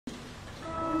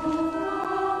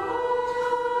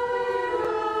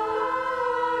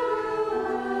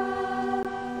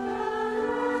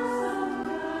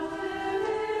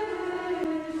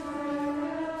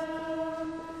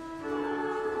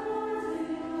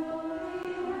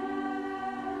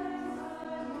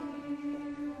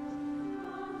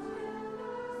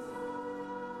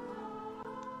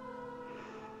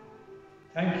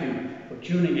Thank you for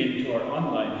tuning in to our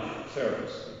online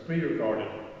service with pre-recorded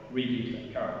readings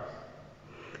and cards.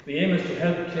 The aim is to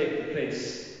help take the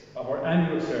place of our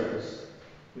annual service,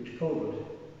 which COVID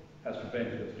has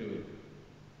prevented us doing.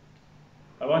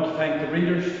 I want to thank the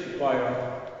readers, the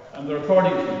choir, and the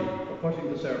recording team for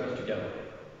putting the service together.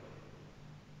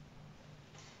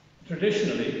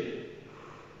 Traditionally,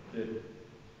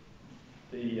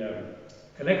 the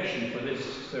collection for this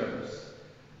service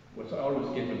was always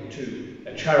given to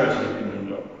a charity in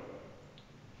Dundalk.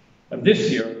 And this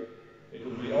year, it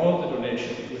will be all the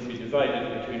donations will be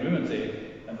divided between Women's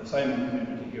Aid and the Simon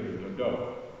community here in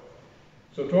Dundalk.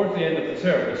 So towards the end of the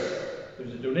service,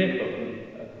 there's a donate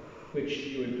button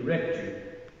which will direct you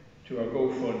to our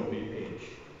GoFundMe page.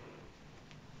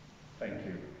 Thank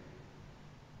you.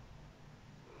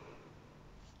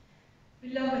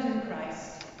 Beloved in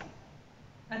Christ,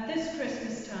 at this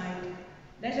Christmas time,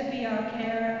 let it be our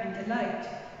care and delight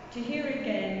to hear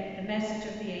again the message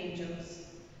of the angels,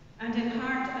 and in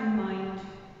heart and mind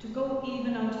to go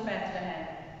even unto Bethlehem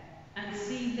and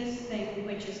see this thing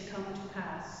which is come to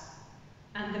pass,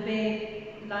 and the babe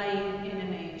lying in a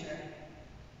manger.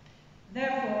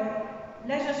 Therefore,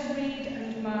 let us read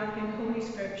and mark in Holy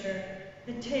Scripture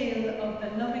the tale of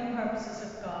the loving purposes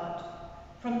of God,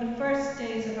 from the first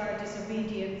days of our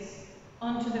disobedience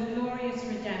unto the glorious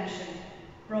redemption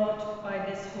brought by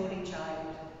this holy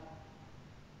child.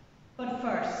 But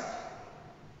first,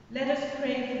 let us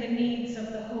pray for the needs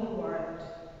of the whole world,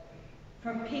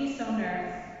 for peace on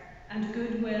earth and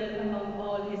goodwill among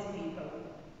all his people,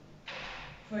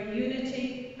 for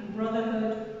unity and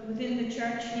brotherhood within the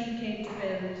church he came to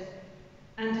build,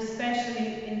 and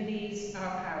especially in these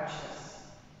our parishes.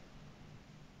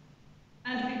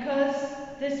 And because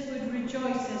this would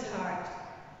rejoice his heart,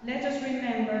 let us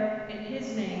remember in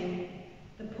his name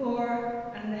the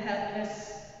poor and the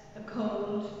helpless, the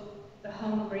cold, the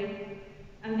hungry,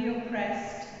 and the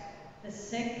oppressed, the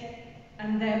sick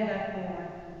and them that mourn,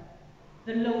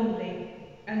 the lonely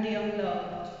and the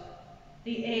unloved,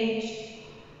 the aged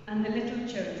and the little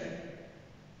children,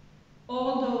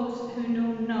 all those who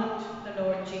know not the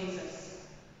Lord Jesus,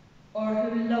 or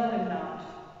who love him not,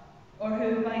 or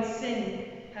who by sin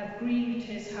have grieved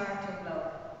his heart of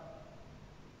love.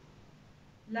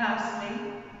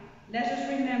 Lastly, let us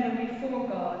remember before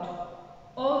God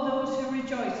all those who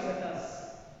rejoice with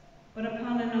us, but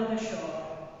upon another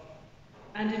shore,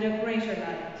 and in a greater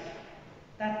light,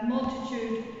 that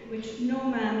multitude which no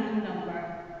man can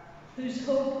number, whose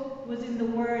hope was in the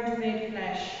Word made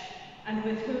flesh, and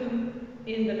with whom,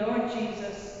 in the Lord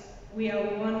Jesus, we are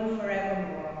one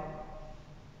forevermore.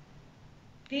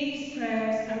 These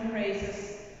prayers and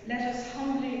praises let us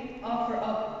humbly offer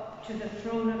up to the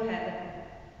throne of heaven,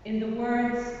 in the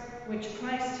words which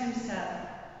Christ himself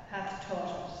hath taught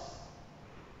us.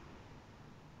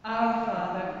 Our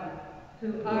Father,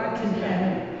 who art in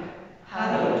heaven,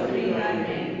 hallowed be thy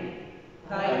name.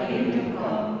 Thy kingdom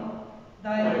come,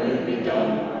 thy will be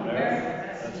done on earth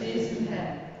as it is in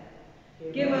heaven.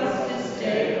 Give us this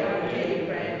day our daily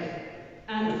bread,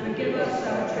 and forgive us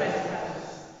our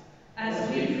trespasses, as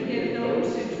we forgive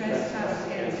those who trespass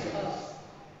against us.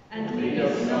 And lead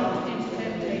us not into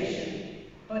temptation,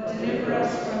 but deliver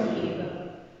us from evil.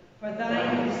 For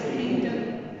thine is the kingdom,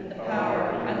 and the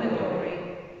power, and the glory,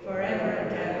 forever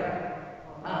and ever.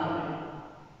 Amen.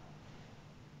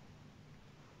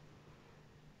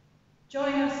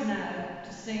 Join us now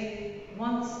to sing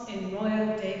Once in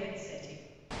Royal David City.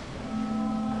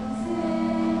 Thank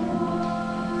you.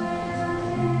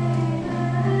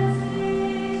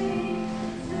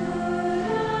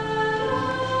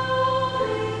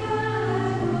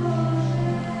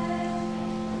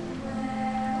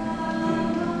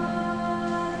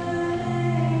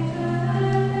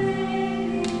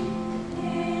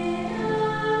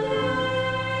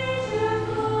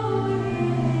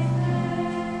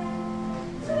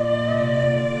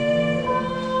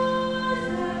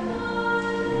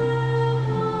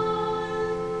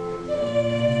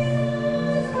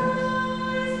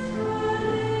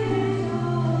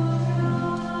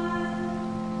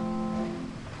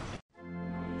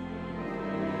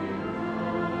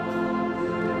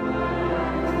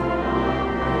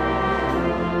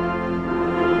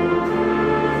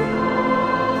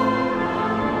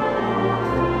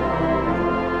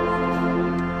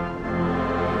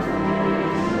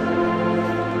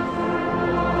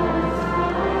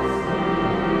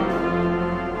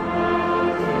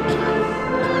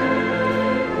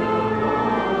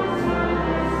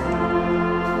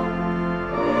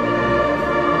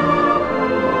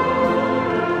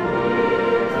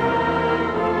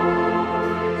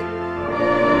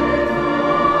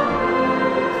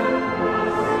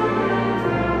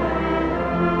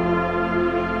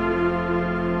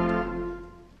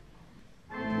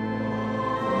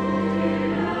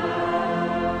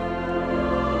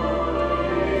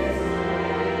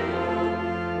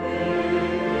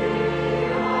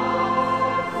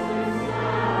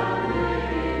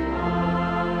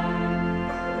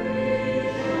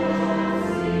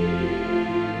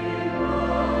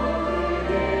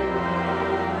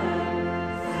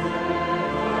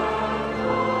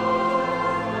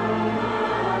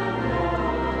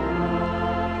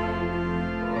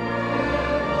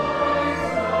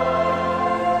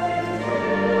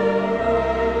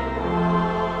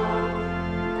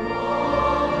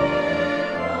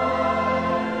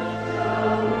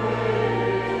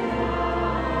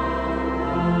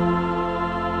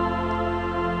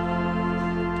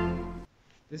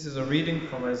 This is a reading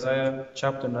from Isaiah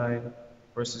chapter 9,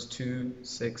 verses 2,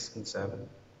 6, and 7.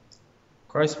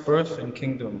 Christ's birth and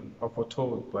kingdom are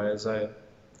foretold by Isaiah.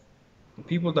 The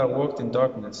people that walked in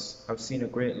darkness have seen a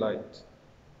great light.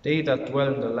 They that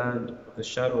dwell in the land of the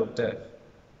shadow of death,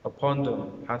 upon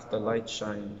them hath the light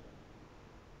shined.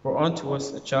 For unto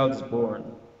us a child is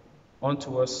born,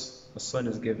 unto us a son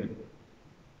is given,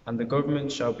 and the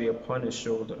government shall be upon his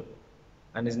shoulder,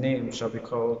 and his name shall be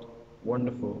called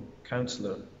Wonderful,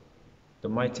 Counselor, the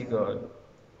Mighty God,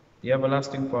 the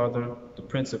Everlasting Father, the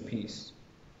Prince of Peace.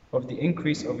 Of the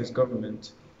increase of his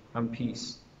government and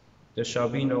peace there shall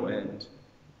be no end,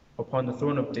 upon the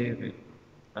throne of David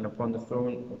and upon the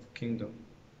throne of the kingdom,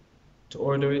 to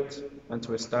order it and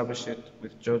to establish it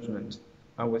with judgment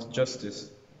and with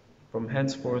justice from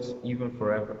henceforth even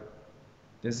forever.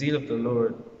 The zeal of the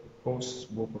Lord hosts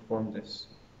will perform this.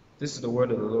 This is the word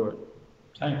of the Lord.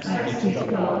 Thanks be to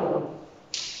God.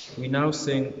 We now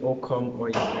sing, O come, all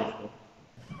ye faithful.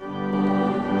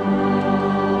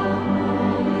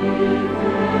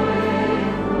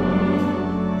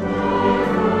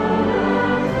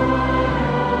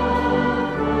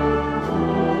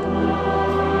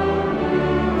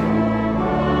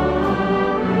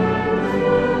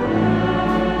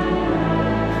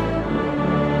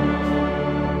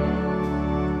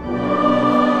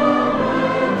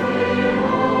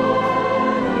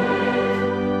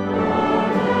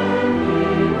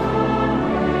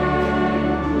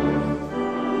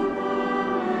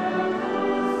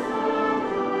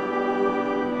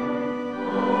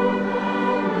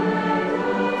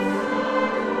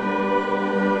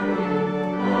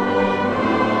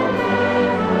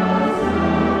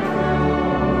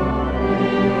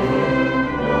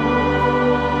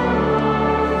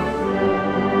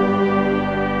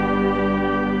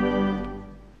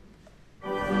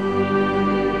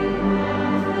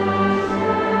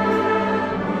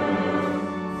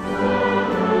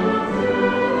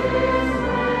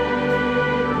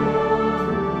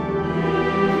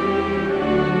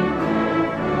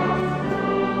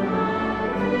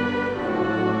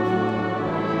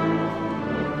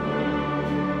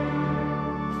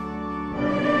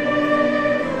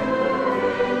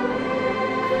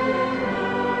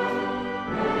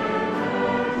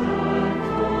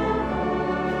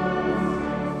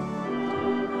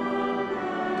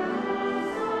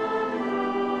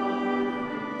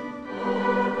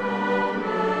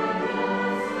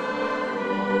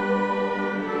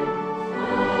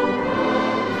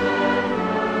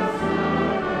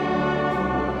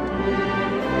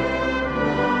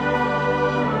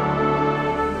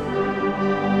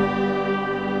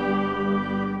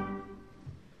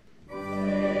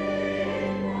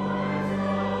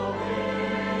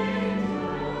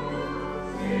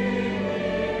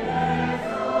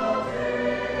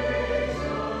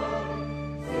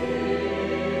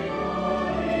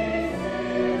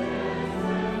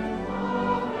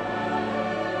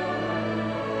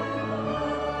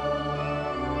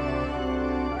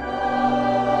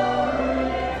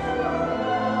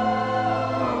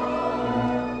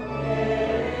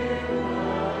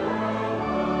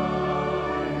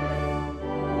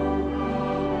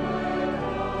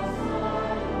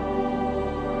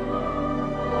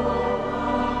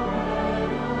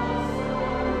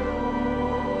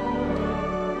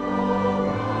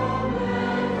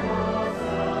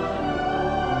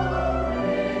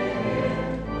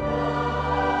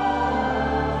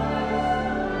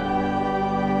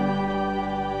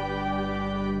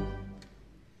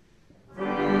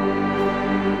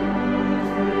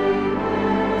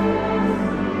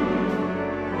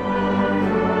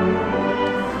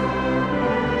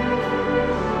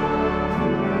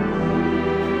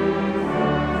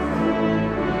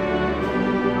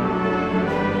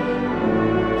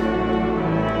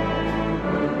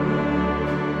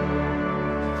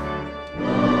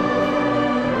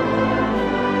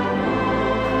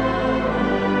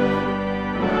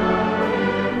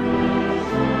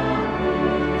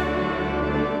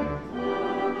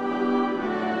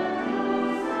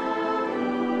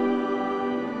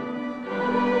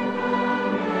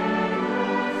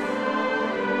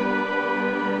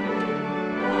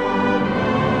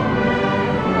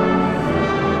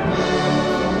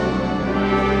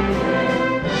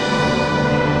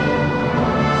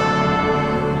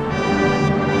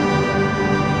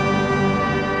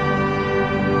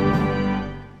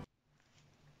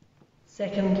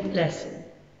 Second lesson,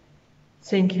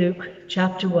 St. Luke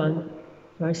chapter 1,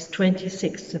 verse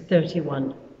 26 to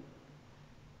 31.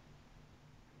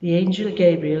 The angel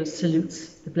Gabriel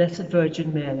salutes the Blessed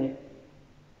Virgin Mary.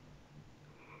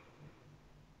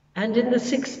 And in the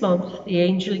 6th month the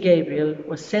angel Gabriel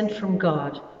was sent from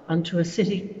God unto a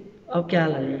city of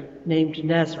Galilee named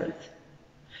Nazareth,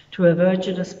 to a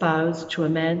virgin espoused to a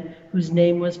man whose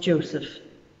name was Joseph,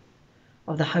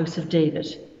 of the house of David,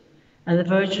 and the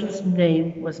virgin's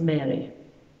name was Mary.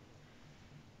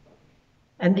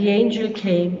 And the angel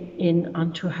came in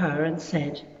unto her and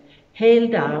said, Hail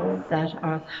thou that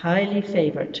art highly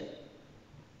favoured,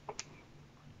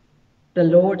 the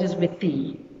Lord is with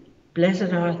thee,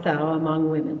 blessed art thou among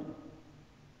women.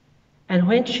 And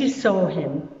when she saw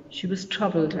him, she was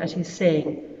troubled at his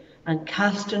saying, and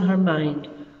cast in her mind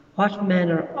what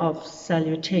manner of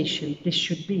salutation this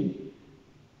should be.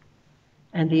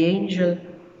 And the angel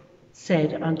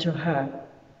said unto her,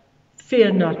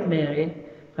 Fear not, Mary,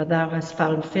 for thou hast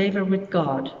found favour with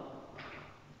God.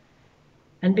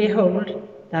 And behold,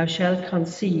 thou shalt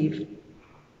conceive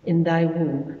in thy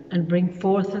womb, and bring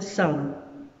forth a son,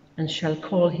 and shall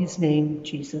call his name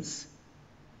Jesus.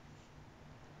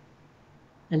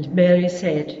 And Mary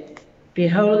said,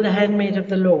 Behold, the handmaid of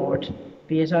the Lord,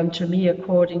 be it unto me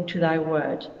according to thy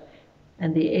word.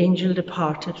 And the angel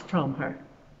departed from her.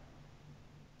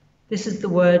 This is the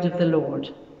word of the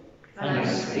Lord.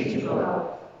 Thanks be to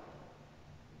God.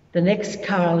 The next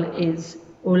carol is,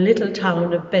 O little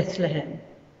town of Bethlehem.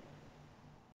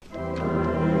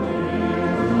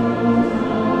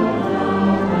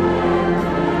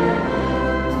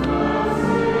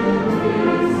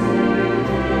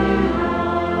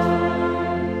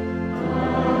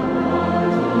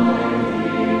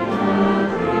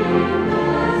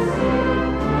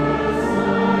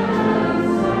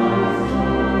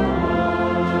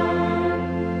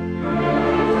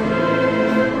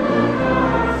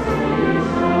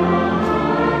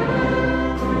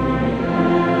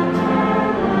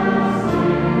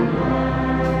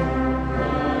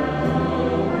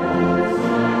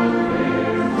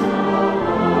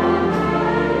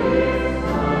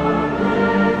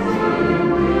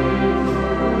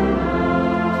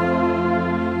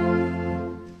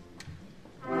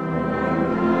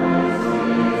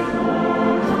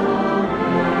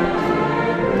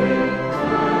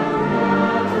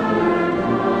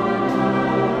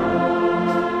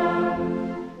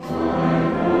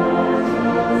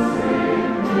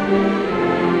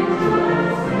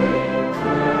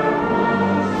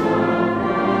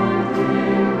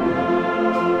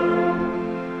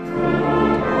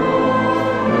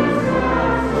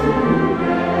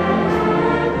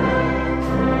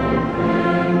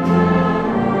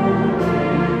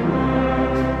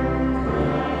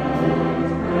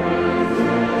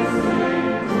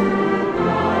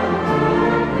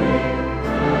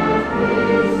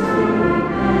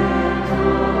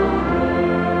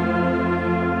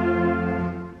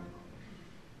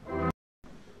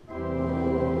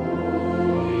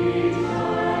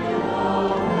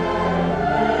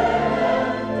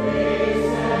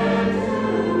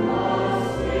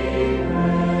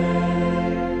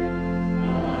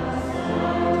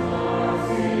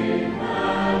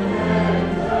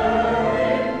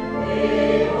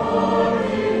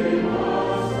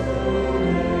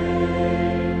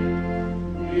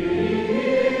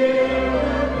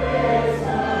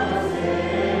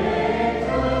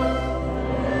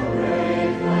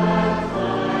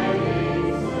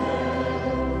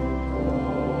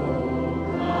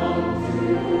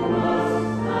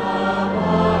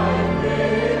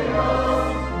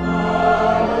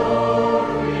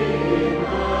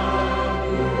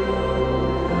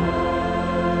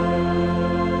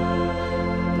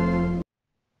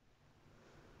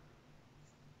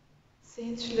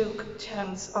 St. Luke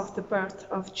tells of the birth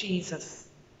of Jesus.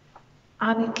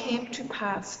 And it came to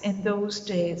pass in those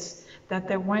days that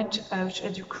there went out a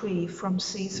decree from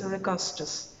Caesar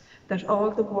Augustus that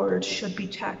all the world should be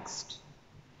taxed.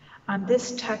 And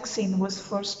this taxing was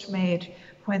first made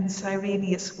when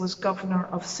Cyrenius was governor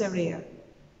of Syria.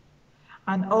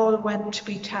 And all went to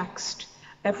be taxed,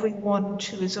 every one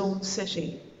to his own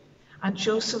city. And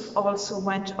Joseph also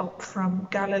went up from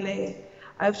Galilee,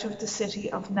 out of the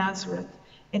city of Nazareth,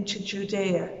 into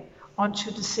Judea,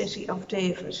 unto the city of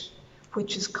David,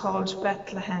 which is called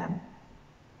Bethlehem,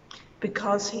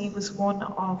 because he was one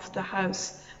of the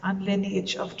house and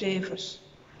lineage of David,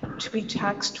 to be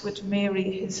taxed with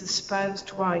Mary his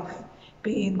espoused wife,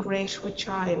 being great with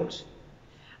child.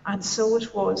 And so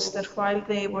it was that while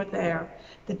they were there,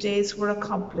 the days were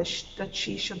accomplished that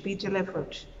she should be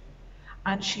delivered.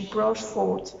 And she brought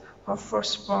forth her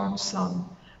firstborn son,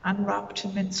 and wrapped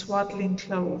him in swaddling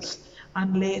clothes,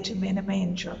 and laid him in a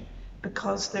manger,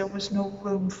 because there was no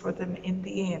room for them in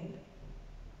the inn.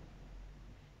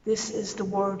 This is the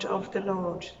word of the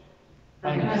Lord.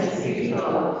 Thanks be to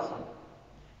God.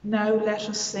 Now let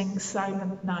us sing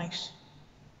Silent Night.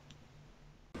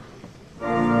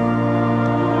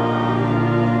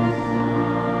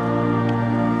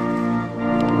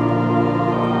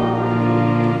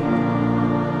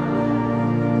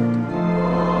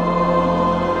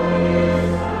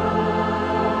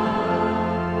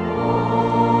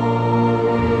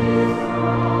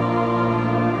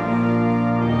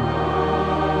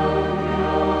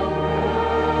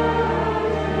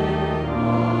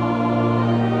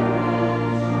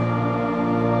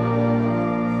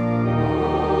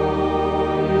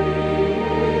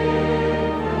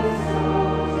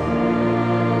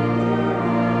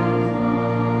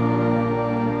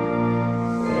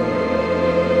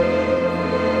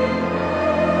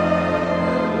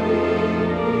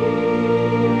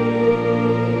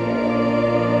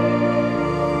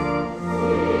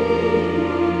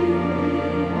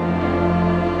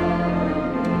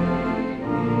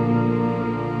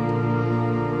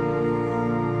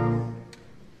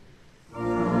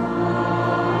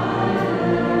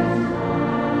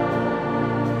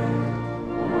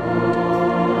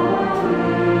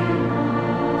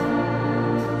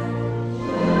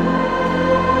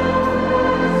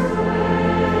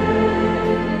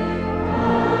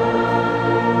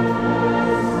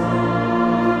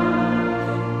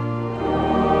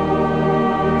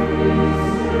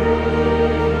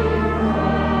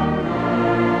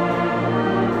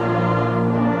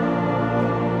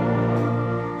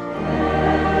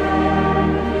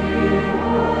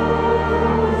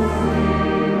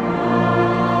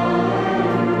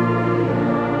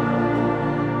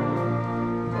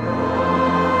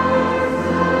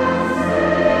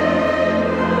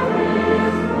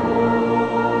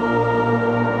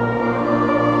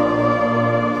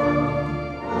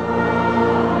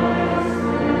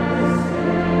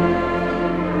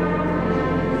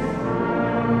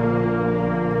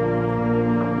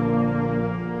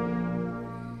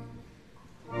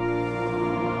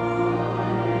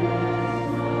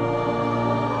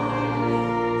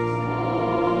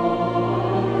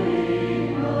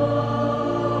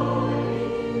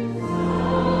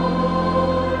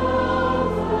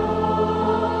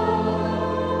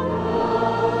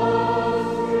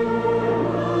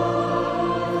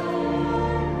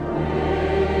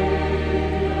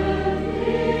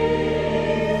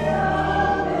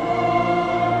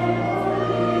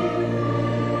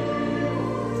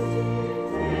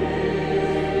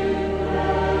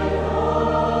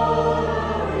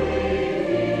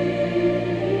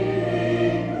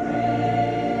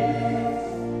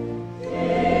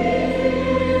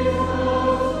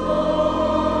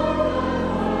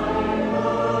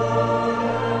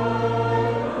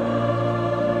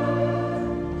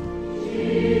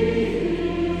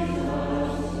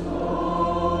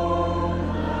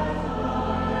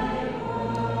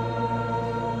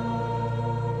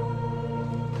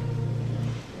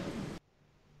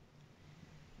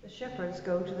 shepherds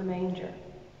go to the manger.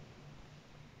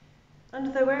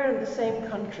 And there were in the same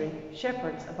country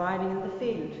shepherds abiding in the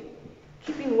field,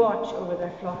 keeping watch over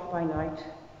their flock by night.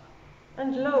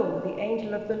 And lo, the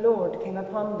angel of the Lord came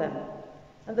upon them,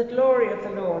 and the glory of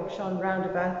the Lord shone round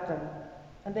about them,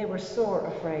 and they were sore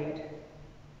afraid.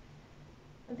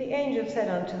 And the angel said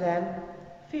unto them,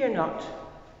 Fear not,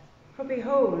 for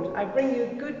behold, I bring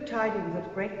you good tidings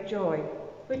of great joy,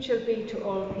 which shall be to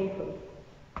all people.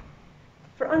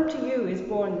 For unto you is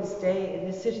born this day in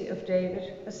the city of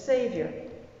David a Saviour,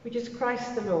 which is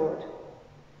Christ the Lord.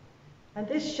 And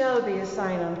this shall be a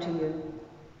sign unto you.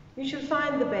 You shall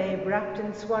find the babe wrapped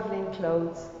in swaddling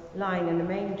clothes, lying in a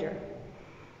manger.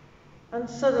 And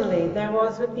suddenly there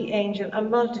was with the angel a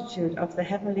multitude of the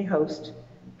heavenly host,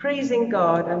 praising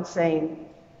God and saying,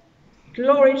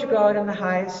 Glory to God in the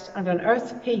highest, and on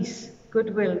earth peace,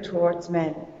 goodwill towards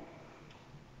men.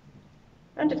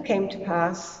 And it came to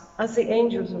pass, as the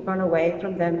angels were gone away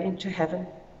from them into heaven,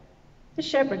 the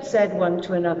shepherds said one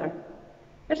to another,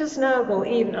 Let us now go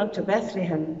even unto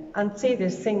Bethlehem, and see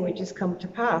this thing which is come to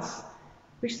pass,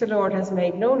 which the Lord has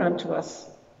made known unto us.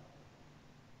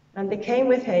 And they came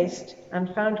with haste,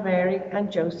 and found Mary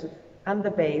and Joseph and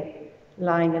the babe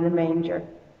lying in a manger.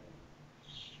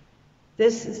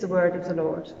 This is the word of the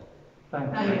Lord.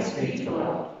 Thanks be to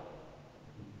God.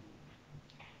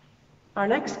 Our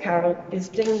next carol is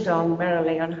Ding Dong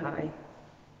Merrily on High.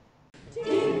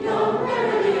 Ding dong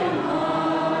merrily on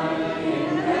high,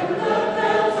 in heaven the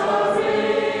bells are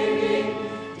ringing.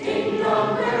 Ding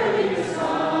dong merrily the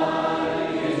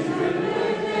sky is rimmed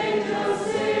with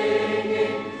angels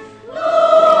singing.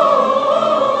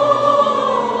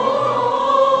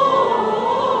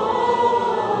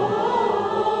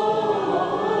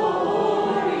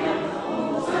 Gloria,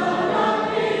 Hosanna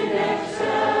in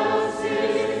excelsis.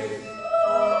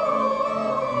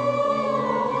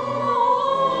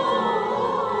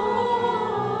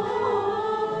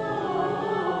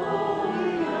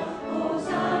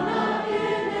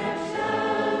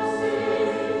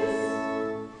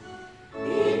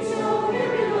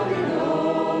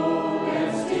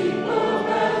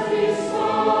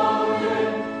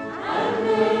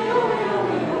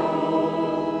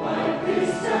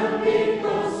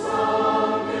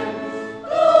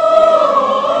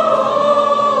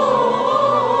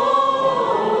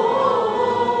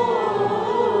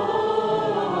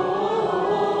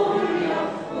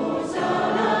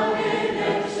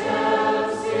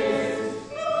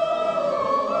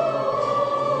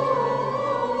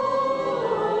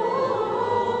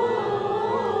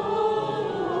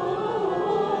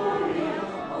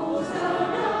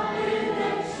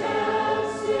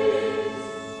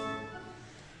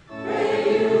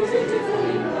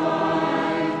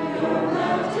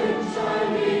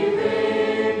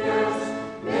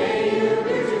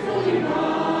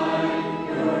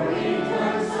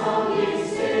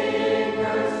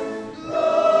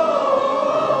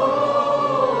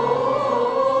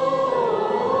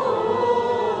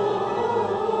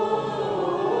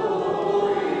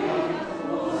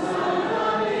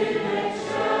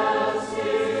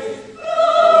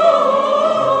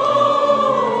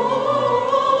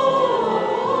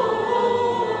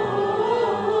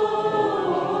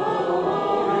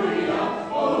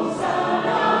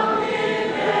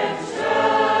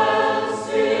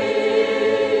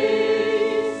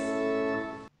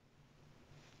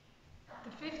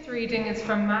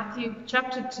 from Matthew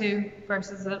chapter 2,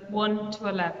 verses 1 to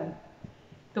 11.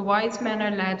 The wise men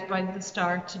are led by the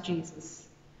star to Jesus.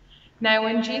 Now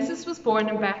when Jesus was born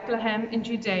in Bethlehem in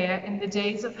Judea in the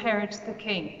days of Herod the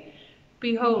king,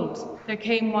 behold, there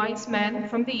came wise men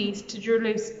from the east to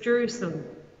Jerusalem,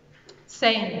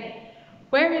 saying,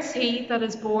 Where is he that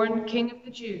is born King of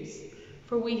the Jews?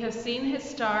 For we have seen his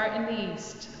star in the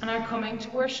east, and are coming to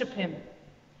worship him.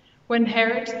 When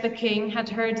Herod the king had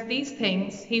heard these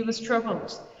things, he was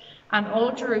troubled, and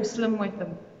all Jerusalem with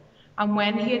him. And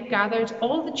when he had gathered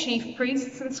all the chief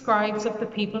priests and scribes of the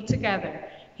people together,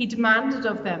 he demanded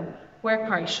of them where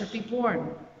Christ should be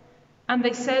born. And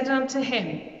they said unto him,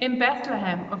 In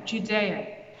Bethlehem of Judea,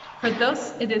 for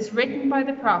thus it is written by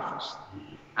the prophet,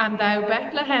 And thou,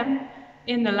 Bethlehem,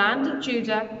 in the land of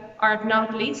Judah, art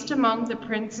not least among the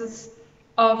princes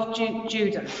of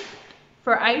Judah.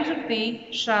 For out of thee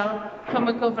shall come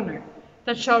a governor,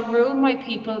 that shall rule my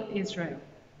people Israel.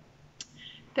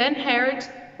 Then Herod,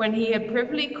 when he had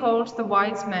privily called the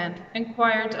wise men,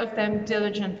 inquired of them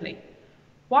diligently,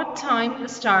 what time the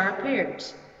star appeared.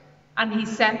 And he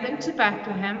sent them to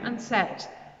Bethlehem, and said,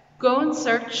 Go and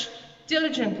search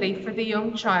diligently for the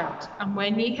young child, and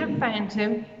when ye have found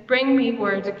him, bring me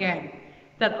word again,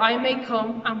 that I may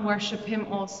come and worship him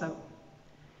also.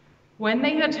 When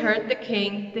they had heard the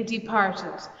king, they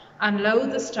departed, and lo,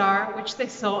 the star which they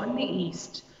saw in the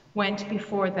east went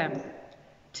before them,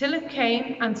 till it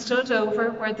came and stood over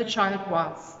where the child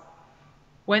was.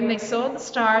 When they saw the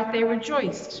star, they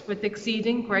rejoiced with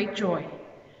exceeding great joy.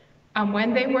 And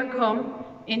when they were come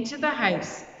into the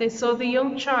house, they saw the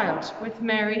young child with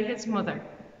Mary his mother,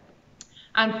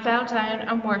 and fell down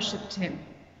and worshipped him.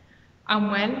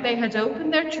 And when they had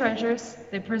opened their treasures,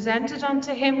 they presented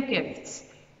unto him gifts,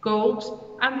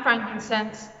 gold and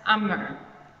frankincense and myrrh.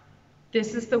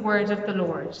 This is the word of the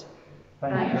Lord.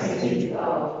 Thanks be to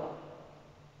God.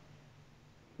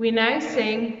 We now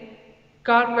sing,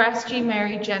 God Rest Ye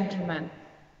Merry Gentlemen.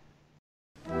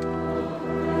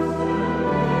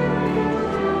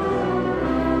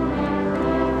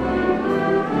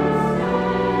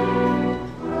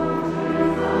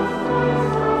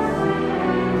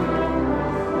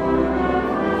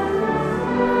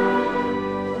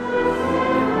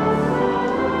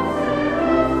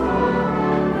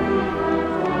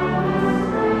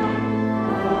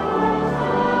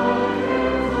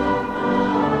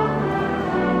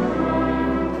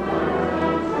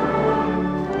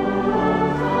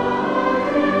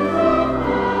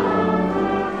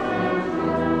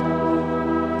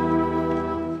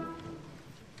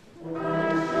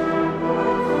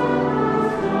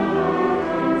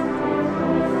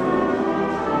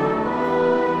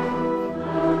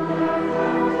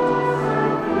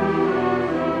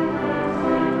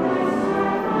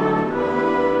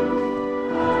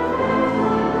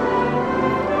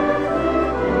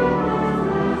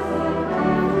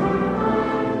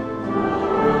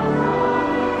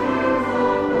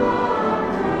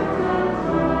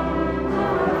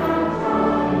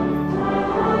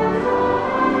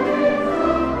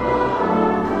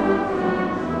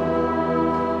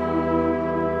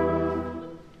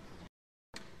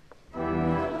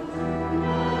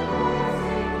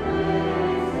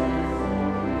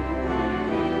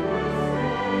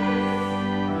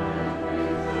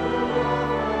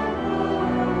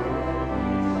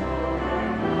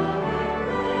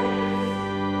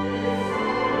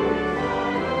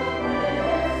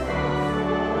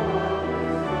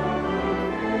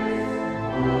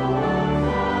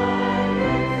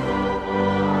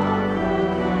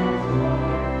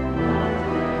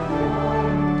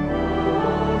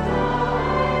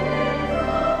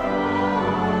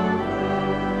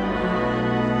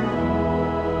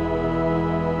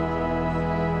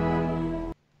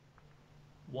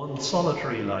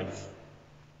 Solitary life.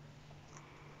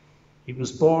 He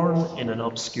was born in an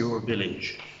obscure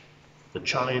village, the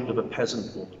child of a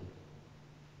peasant woman.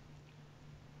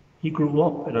 He grew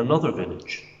up in another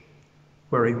village,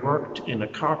 where he worked in a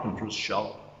carpenter's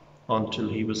shop until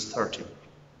he was 30.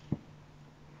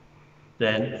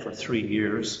 Then, for 3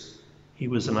 years, he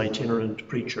was an itinerant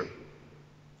preacher.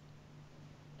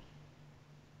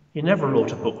 He never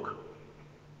wrote a book.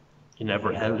 He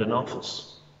never held an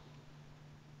office.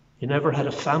 He never had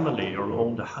a family or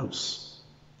owned a house.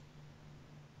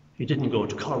 He didn't go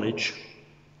to college.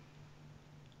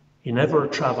 He never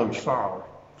traveled far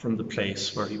from the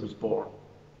place where he was born.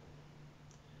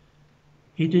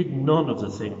 He did none of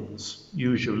the things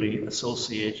usually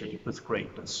associated with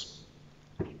greatness.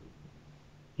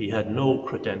 He had no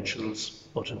credentials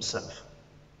but himself.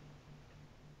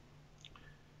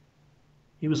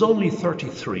 He was only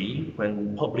 33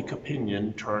 when public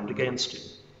opinion turned against him.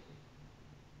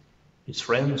 His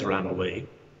friends ran away.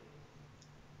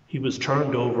 He was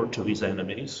turned over to his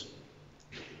enemies.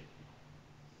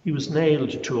 He was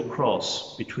nailed to a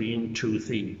cross between two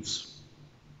thieves.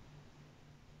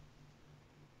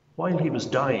 While he was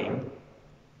dying,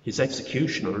 his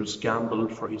executioners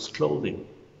gambled for his clothing,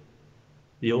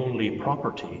 the only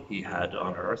property he had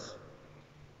on earth.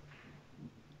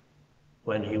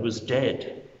 When he was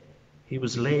dead, he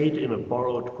was laid in a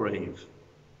borrowed grave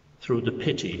through the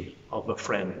pity of a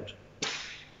friend.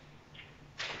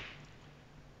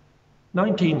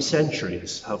 19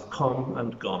 centuries have come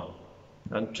and gone,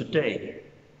 and today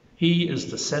he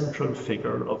is the central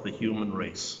figure of the human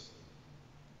race,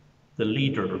 the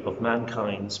leader of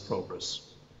mankind's progress.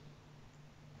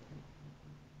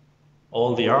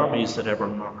 All the armies that ever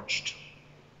marched,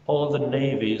 all the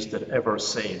navies that ever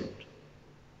sailed,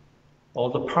 all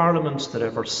the parliaments that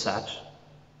ever sat,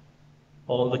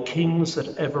 all the kings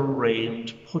that ever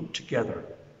reigned put together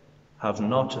have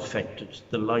not affected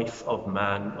the life of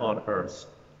man on earth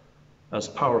as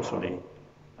powerfully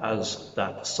as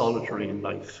that solitary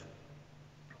life.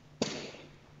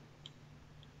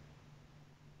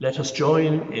 Let us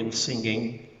join in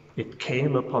singing, "It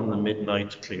Came Upon the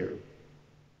Midnight Clear."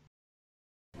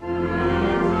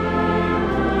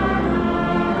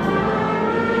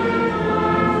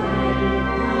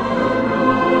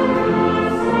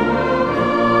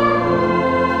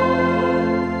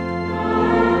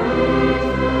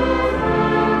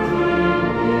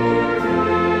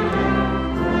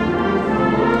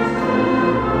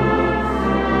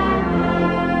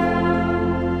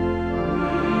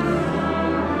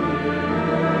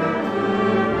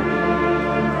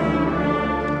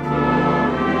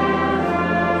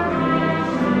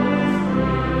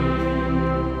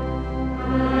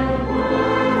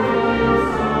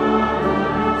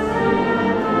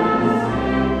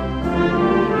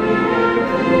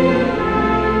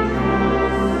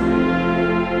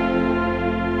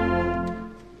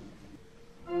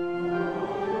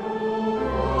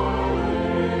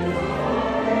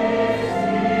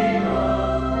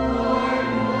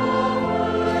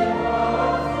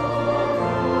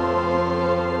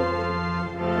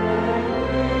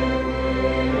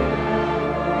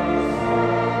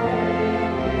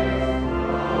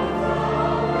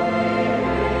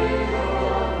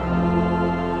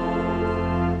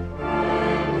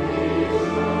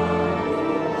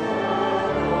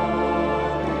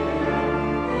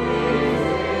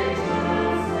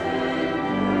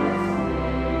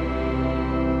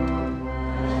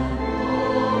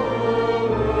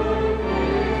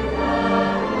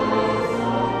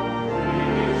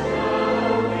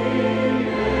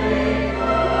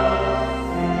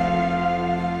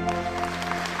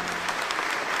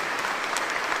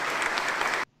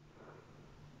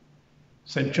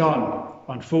 St. John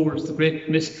unfolds the great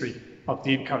mystery of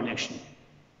the Incarnation.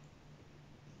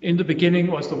 In the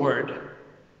beginning was the Word,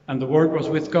 and the Word was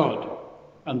with God,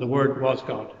 and the Word was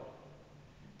God.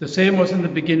 The same was in the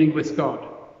beginning with God.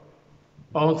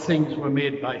 All things were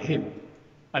made by him,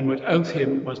 and without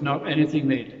him was not anything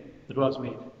made that was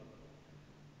made.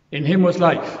 In him was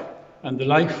life, and the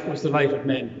life was the light of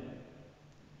men.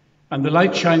 And the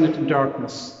light shineth in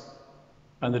darkness,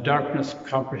 and the darkness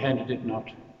comprehended it not.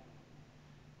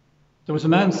 There was a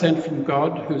man sent from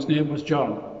God whose name was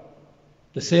John.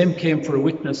 The same came for a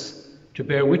witness, to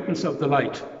bear witness of the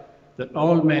light, that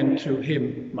all men through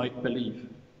him might believe.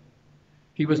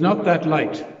 He was not that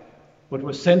light, but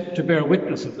was sent to bear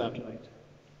witness of that light.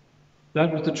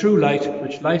 That was the true light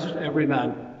which lighteth every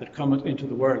man that cometh into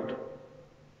the world.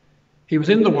 He was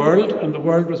in the world, and the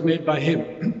world was made by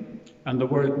him, and the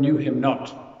world knew him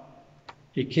not.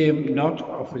 He came not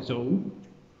of his own,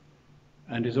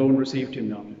 and his own received him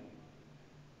not.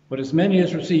 But as many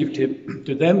as received him,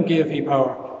 to them gave he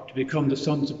power to become the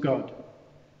sons of God,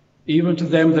 even to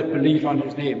them that believe on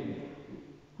his name,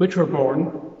 which were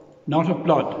born not of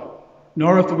blood,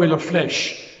 nor of the will of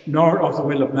flesh, nor of the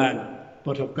will of man,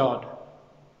 but of God.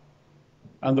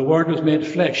 And the Word was made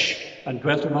flesh and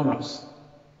dwelt among us,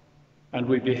 and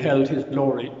we beheld his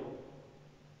glory,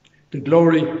 the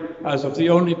glory as of the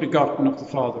only begotten of the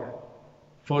Father,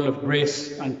 full of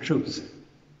grace and truth.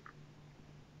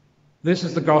 This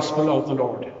is the gospel of the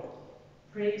Lord.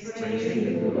 Praise to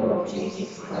you, Lord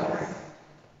Jesus Christ.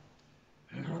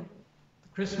 The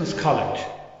Christmas Collect,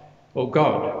 O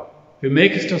God, who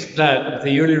makest us glad at the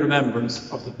yearly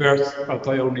remembrance of the birth of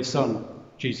thy only Son,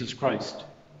 Jesus Christ.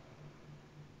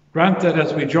 Grant that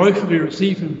as we joyfully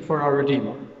receive him for our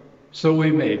Redeemer, so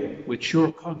we may, with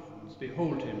sure confidence,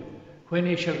 behold him when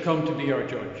he shall come to be our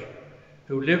judge,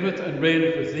 who liveth and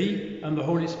reigneth with thee and the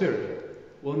Holy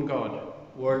Spirit, one God,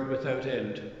 world without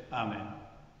end. Amen.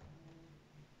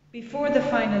 Before the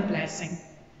final blessing,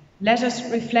 let us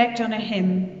reflect on a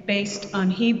hymn based on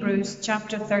Hebrews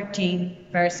chapter 13,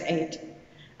 verse 8,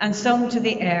 and sung to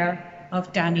the air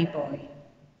of Danny Boy.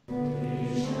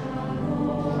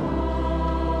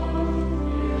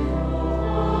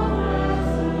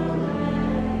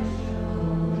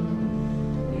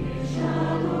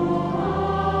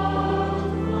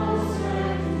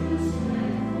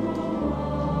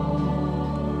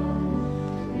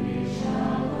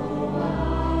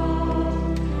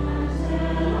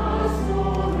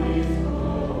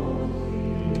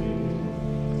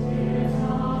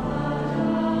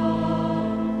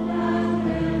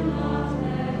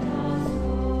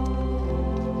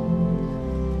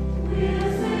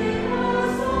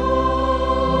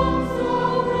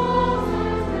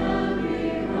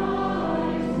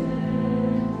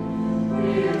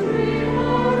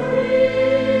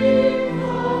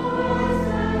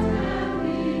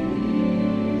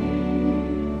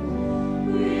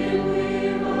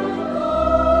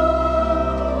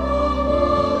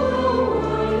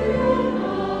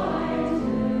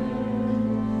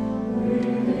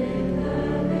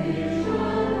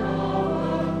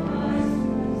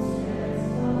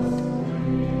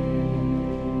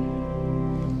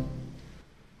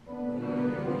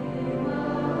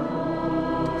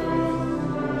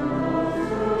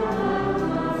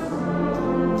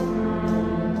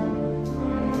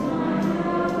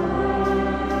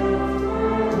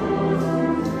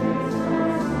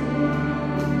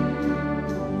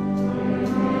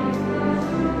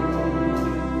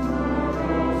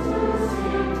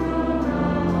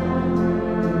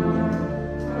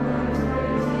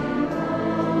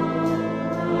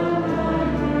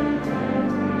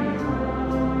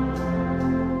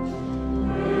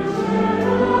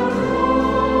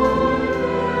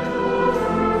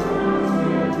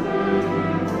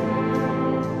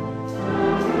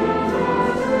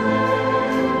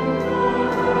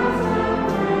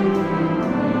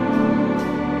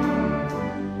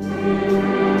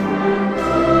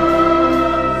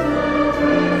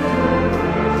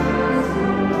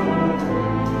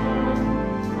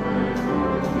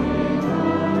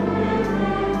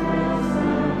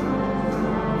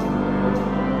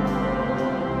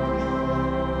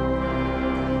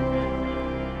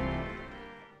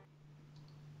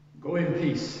 Go in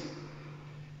peace.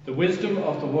 The wisdom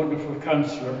of the wonderful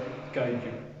Counselor guide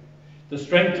you. The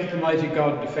strength of the mighty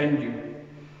God defend you.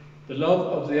 The love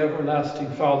of the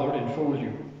everlasting Father enfold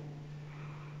you.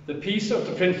 The peace of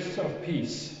the Prince of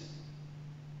Peace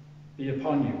be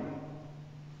upon you.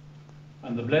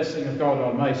 And the blessing of God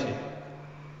Almighty,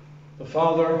 the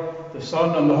Father, the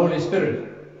Son, and the Holy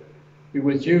Spirit be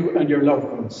with you and your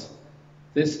loved ones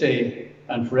this day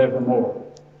and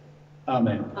forevermore.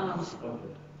 Amen. Amen.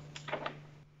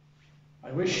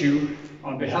 I wish you,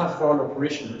 on behalf of all our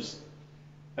parishioners,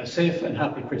 a safe and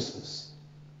happy Christmas.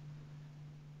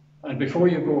 And before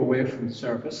you go away from the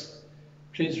service,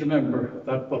 please remember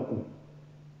that button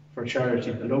for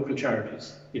charity, the local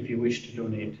charities, if you wish to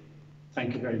donate.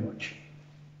 Thank you very much.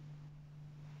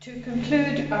 To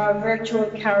conclude our virtual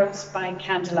carols by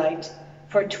candlelight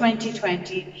for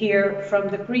 2020 here from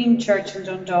the Green Church in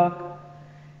Dundalk,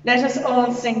 let us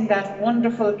all sing that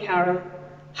wonderful carol,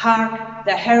 Hark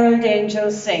the Herald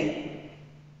Angels Sing.